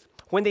is this.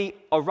 When they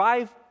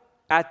arrive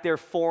at their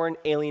foreign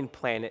alien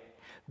planet,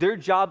 their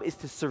job is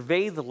to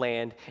survey the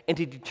land and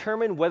to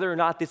determine whether or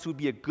not this would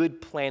be a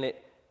good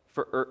planet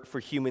for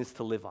humans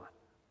to live on.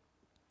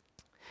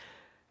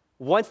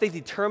 Once they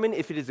determine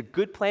if it is a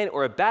good planet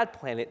or a bad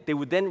planet, they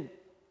would then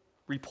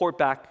report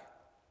back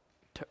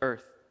to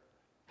Earth.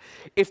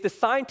 If the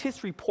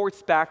scientist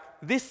reports back,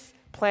 this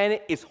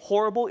planet is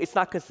horrible, it's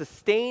not going to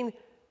sustain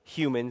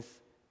humans,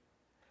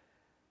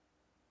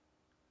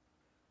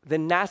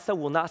 then NASA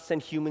will not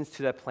send humans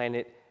to that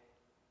planet,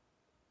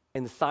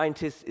 and the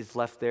scientist is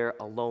left there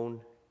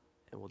alone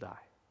and will die.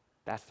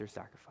 That's their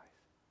sacrifice.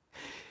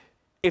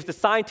 If the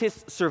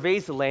scientist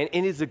surveys the land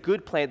and it is a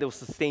good planet that will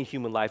sustain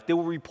human life, they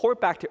will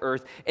report back to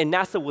Earth, and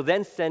NASA will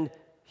then send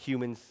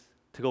humans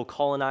to go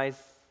colonize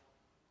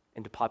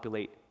and to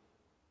populate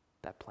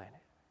that planet.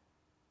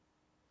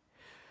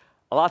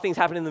 A lot of things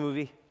happen in the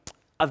movie.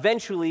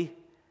 Eventually,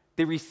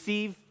 they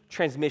receive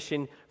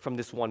transmission from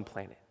this one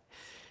planet.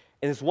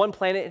 And this one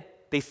planet,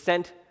 they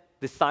sent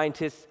the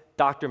scientist,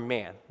 Dr.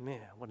 Mann.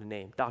 Man, what a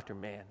name, Dr.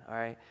 Mann, all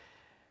right?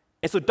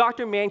 And so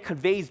Dr. Mann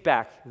conveys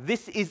back,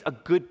 this is a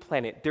good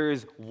planet. There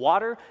is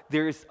water,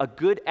 there is a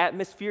good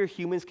atmosphere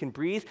humans can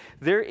breathe.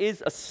 There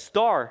is a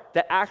star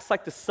that acts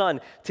like the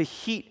sun to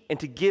heat and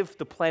to give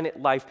the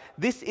planet life.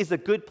 This is a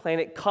good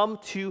planet. Come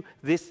to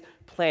this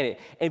planet.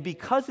 And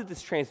because of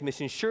this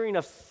transmission, sure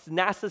enough,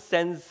 NASA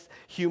sends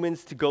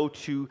humans to go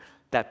to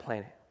that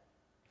planet.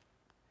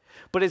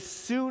 But as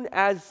soon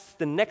as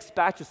the next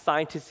batch of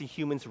scientists and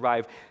humans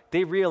arrive,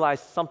 they realize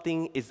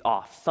something is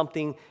off,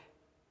 something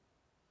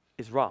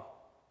is wrong.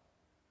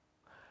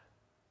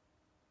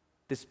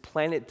 This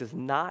planet does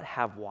not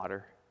have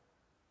water.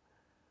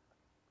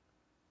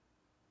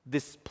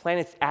 This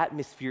planet's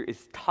atmosphere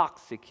is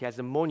toxic. It has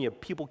ammonia.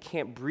 People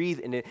can't breathe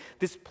in it.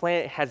 This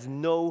planet has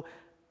no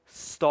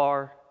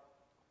star,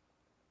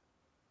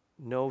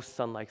 no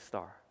sun-like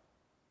star.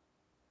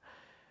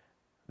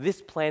 This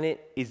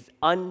planet is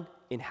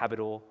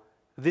uninhabitable.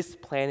 This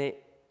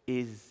planet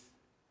is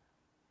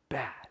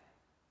bad.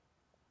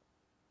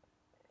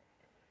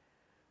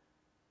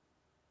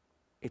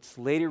 It's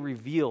later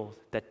revealed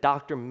that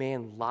Dr.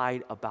 Mann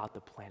lied about the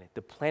planet.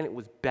 The planet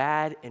was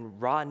bad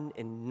and rotten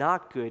and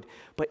not good,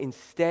 but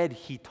instead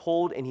he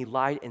told and he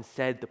lied and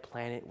said the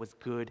planet was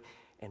good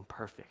and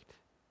perfect.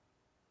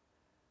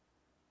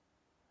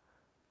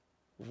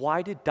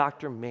 Why did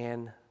Dr.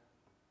 Mann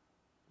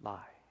lie.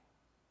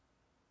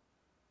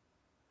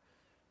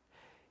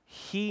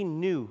 He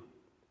knew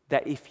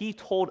that if he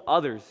told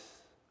others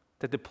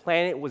that the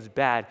planet was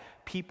bad,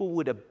 people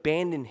would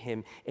abandon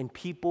him and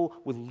people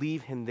would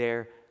leave him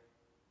there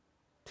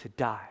to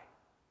die.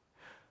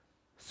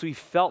 So he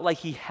felt like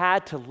he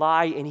had to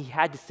lie and he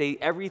had to say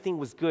everything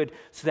was good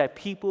so that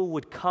people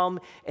would come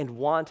and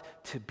want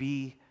to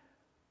be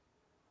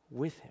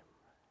with him.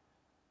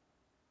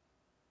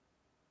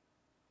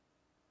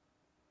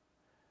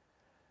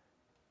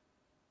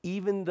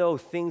 Even though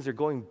things are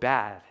going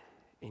bad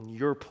in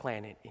your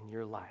planet, in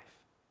your life,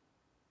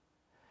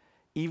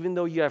 even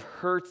though you have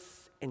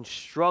hurts and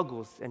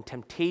struggles and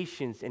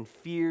temptations and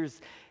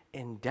fears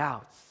and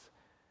doubts,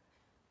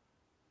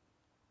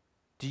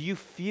 do you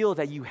feel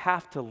that you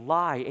have to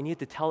lie and you have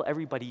to tell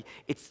everybody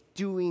it's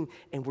doing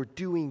and we're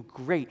doing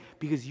great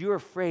because you're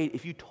afraid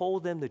if you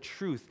told them the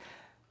truth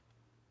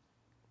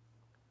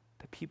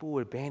that people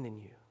would abandon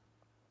you,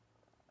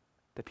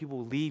 that people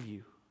will leave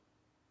you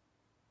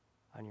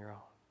on your own?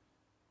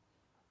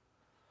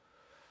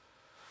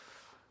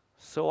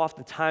 So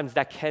oftentimes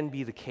that can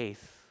be the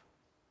case.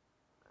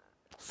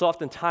 So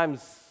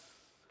oftentimes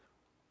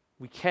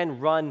we can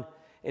run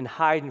and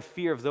hide in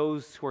fear of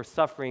those who are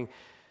suffering,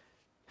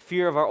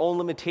 fear of our own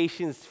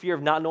limitations, fear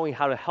of not knowing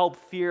how to help,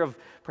 fear of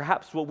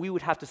perhaps what we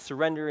would have to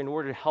surrender in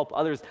order to help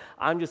others.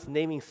 I'm just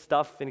naming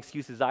stuff and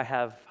excuses I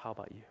have. How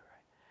about you?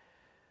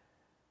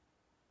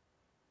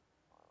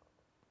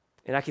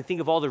 And I can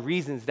think of all the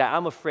reasons that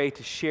I'm afraid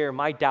to share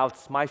my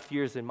doubts, my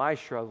fears, and my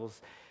struggles.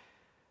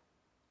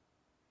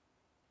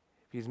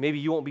 Because maybe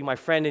you won't be my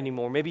friend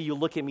anymore. Maybe you'll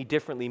look at me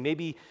differently.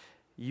 Maybe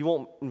you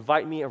won't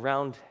invite me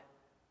around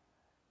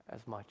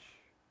as much.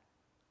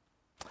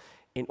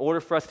 In order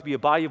for us to be a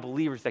body of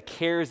believers that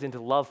cares and to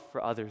love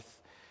for others,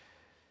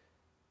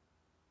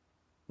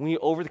 we need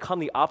to overcome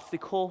the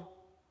obstacle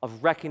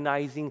of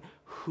recognizing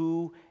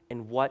who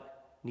and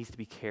what needs to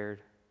be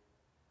cared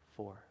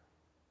for.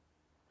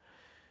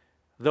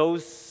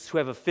 Those who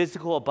have a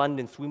physical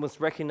abundance, we must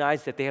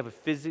recognize that they have a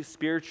physical,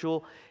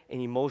 spiritual,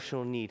 and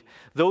emotional need.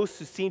 Those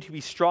who seem to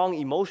be strong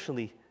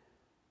emotionally,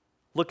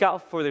 look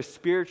out for their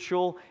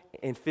spiritual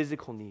and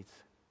physical needs.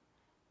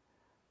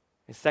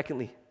 And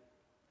secondly,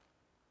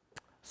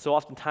 so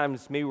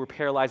oftentimes maybe we're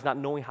paralyzed not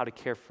knowing how to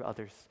care for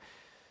others.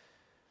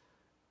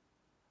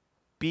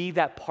 Be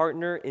that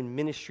partner in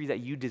ministry that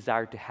you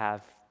desire to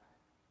have,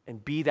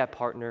 and be that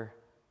partner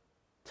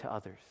to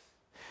others.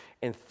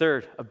 And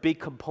third, a big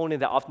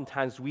component that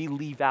oftentimes we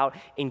leave out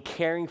in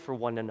caring for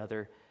one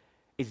another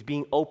is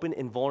being open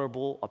and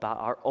vulnerable about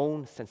our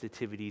own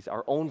sensitivities,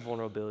 our own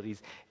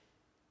vulnerabilities,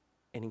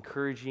 and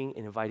encouraging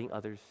and inviting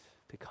others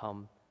to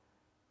come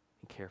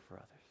and care for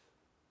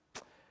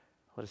others.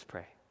 Let us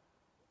pray.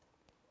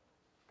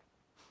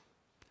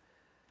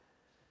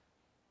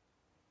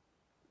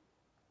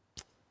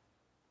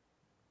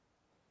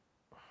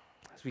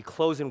 As we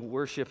close in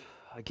worship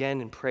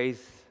again and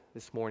praise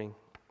this morning,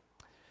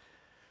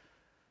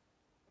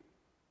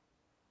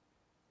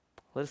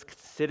 let us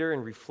consider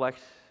and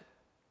reflect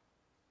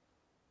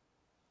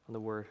on the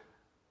word.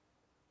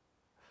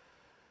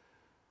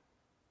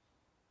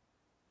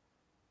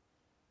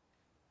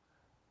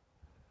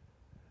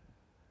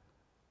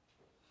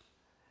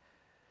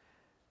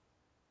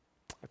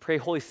 I pray,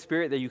 Holy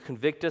Spirit, that you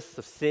convict us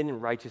of sin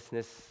and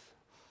righteousness,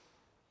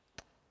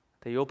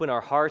 that you open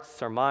our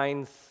hearts, our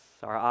minds,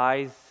 our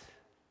eyes,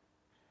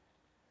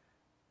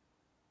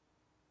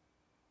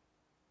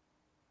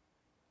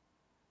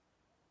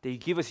 that you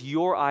give us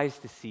your eyes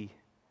to see,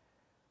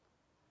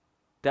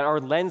 that our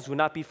lens would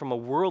not be from a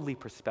worldly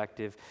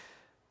perspective,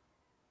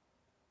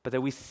 but that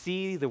we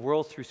see the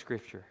world through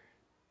Scripture.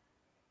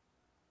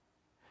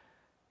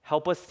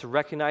 Help us to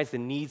recognize the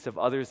needs of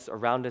others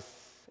around us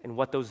and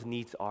what those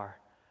needs are.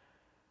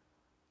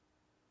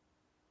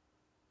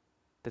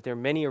 That there are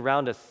many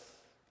around us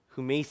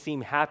who may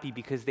seem happy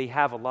because they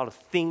have a lot of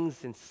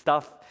things and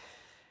stuff.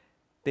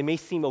 They may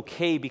seem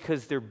okay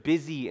because they're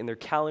busy and their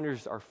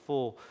calendars are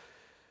full.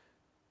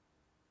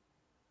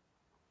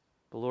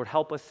 But Lord,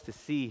 help us to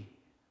see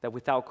that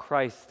without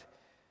Christ,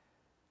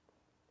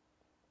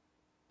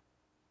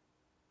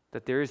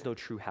 that there is no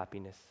true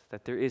happiness,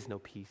 that there is no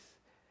peace,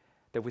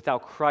 that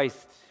without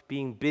Christ,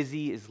 being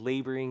busy is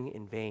laboring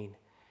in vain,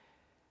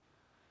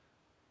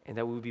 and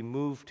that we would be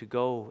moved to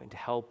go and to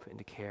help and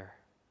to care.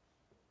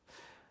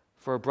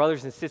 For our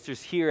brothers and sisters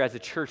here as a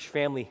church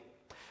family,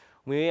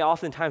 we may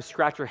oftentimes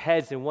scratch our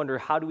heads and wonder,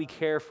 how do we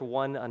care for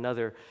one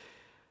another?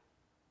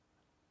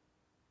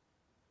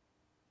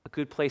 A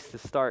good place to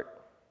start.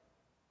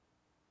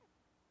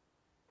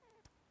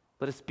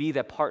 Let us be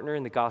that partner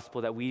in the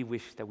gospel that we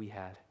wish that we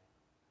had.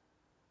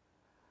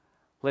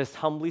 Let us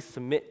humbly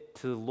submit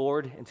to the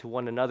Lord and to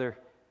one another,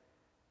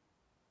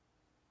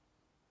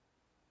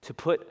 to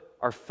put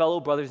our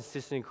fellow brothers and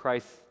sisters in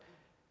Christ,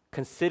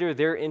 consider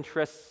their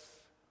interests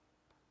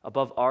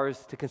above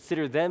ours, to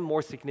consider them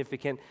more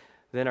significant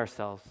than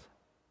ourselves.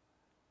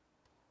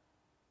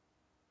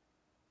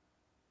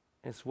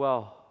 As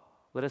well,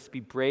 let us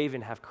be brave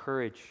and have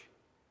courage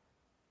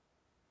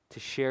to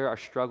share our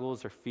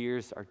struggles, our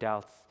fears, our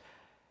doubts.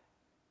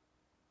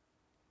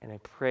 And I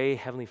pray,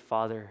 Heavenly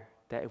Father,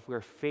 that if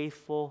we're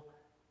faithful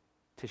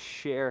to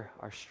share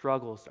our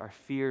struggles, our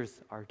fears,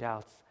 our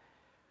doubts,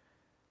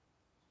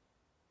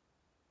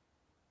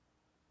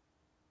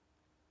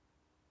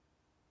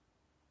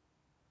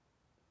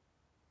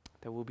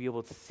 that we'll be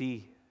able to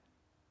see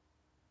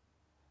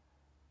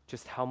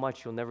just how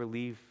much you'll never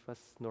leave us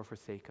nor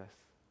forsake us.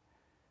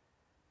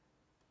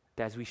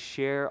 That as we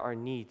share our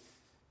needs,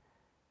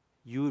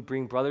 you would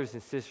bring brothers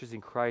and sisters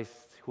in Christ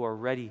who are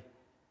ready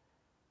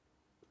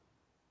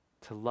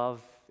to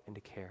love and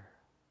to care.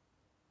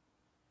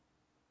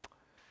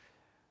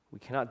 We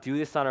cannot do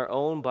this on our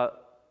own, and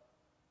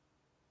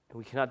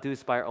we cannot do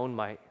this by our own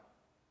might.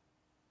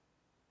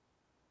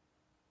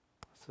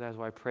 So that's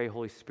why I pray,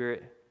 Holy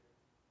Spirit,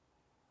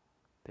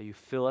 that you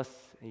fill us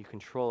and you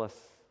control us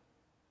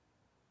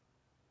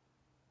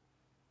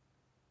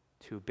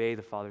to obey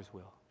the Father's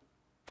will.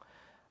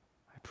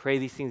 I pray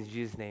these things in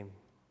Jesus' name.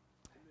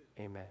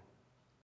 Amen.